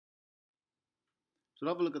So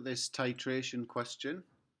we'll have a look at this titration question.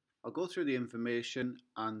 I'll go through the information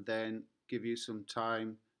and then give you some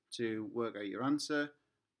time to work out your answer.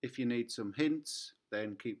 If you need some hints,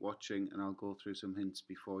 then keep watching and I'll go through some hints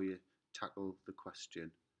before you tackle the question.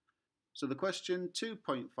 So the question,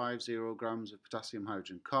 2.50 grams of potassium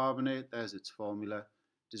hydrogen carbonate, there's its formula,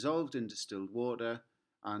 dissolved in distilled water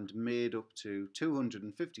and made up to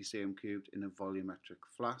 250 cm cubed in a volumetric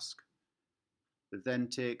flask. We've then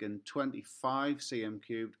taken 25 cm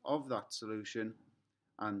cubed of that solution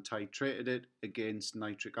and titrated it against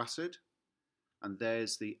nitric acid, and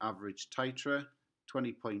there's the average titra,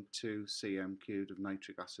 20.2 cm cubed of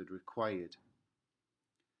nitric acid required.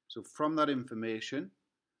 So from that information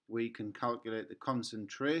we can calculate the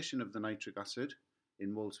concentration of the nitric acid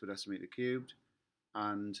in moles per decimeter cubed,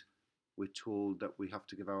 and we're told that we have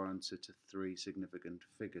to give our answer to 3 significant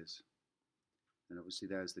figures. And obviously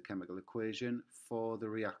there's the chemical equation for the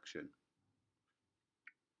reaction.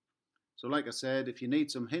 So like I said, if you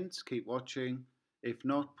need some hints, keep watching. If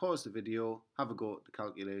not, pause the video, have a go at the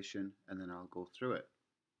calculation, and then I'll go through it.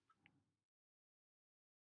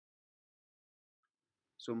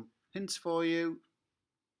 Some hints for you.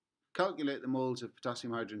 Calculate the moles of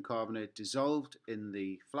potassium hydrogen carbonate dissolved in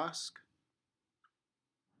the flask.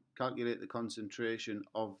 Calculate the concentration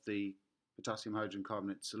of the potassium hydrogen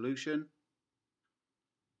carbonate solution.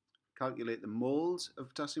 Calculate the moles of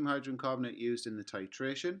potassium hydrogen carbonate used in the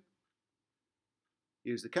titration.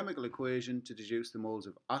 Use the chemical equation to deduce the moles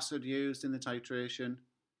of acid used in the titration,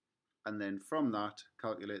 and then from that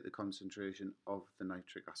calculate the concentration of the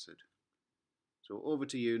nitric acid. So over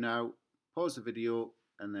to you now, pause the video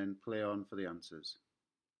and then play on for the answers.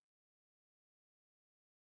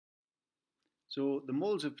 So the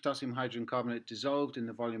moles of potassium hydrogen carbonate dissolved in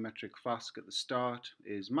the volumetric flask at the start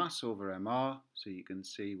is mass over mR, so you can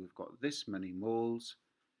see we've got this many moles.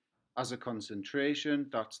 As a concentration,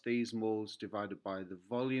 that's these moles divided by the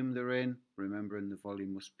volume they're in, remembering the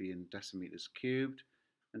volume must be in decimeters cubed,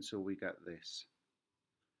 and so we get this.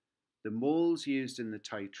 The moles used in the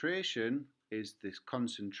titration is this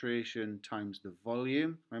concentration times the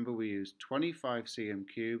volume. Remember we used 25 cm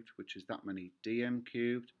cubed, which is that many dm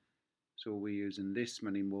cubed. So we're using this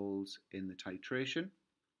many moles in the titration.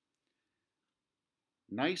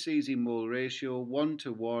 Nice easy mole ratio, 1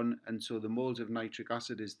 to 1, and so the moles of nitric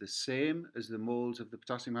acid is the same as the moles of the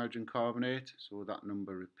potassium hydrogen carbonate, so that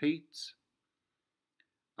number repeats.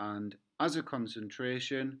 And as a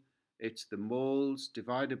concentration, it's the moles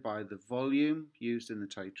divided by the volume used in the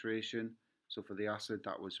titration. So for the acid,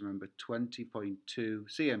 that was, remember, 20.2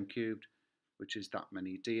 cm cubed, which is that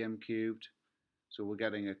many dm cubed. So we're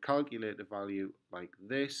getting a calculated value like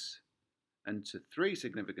this, and to 3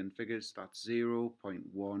 significant figures, that's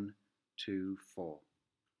 0.124.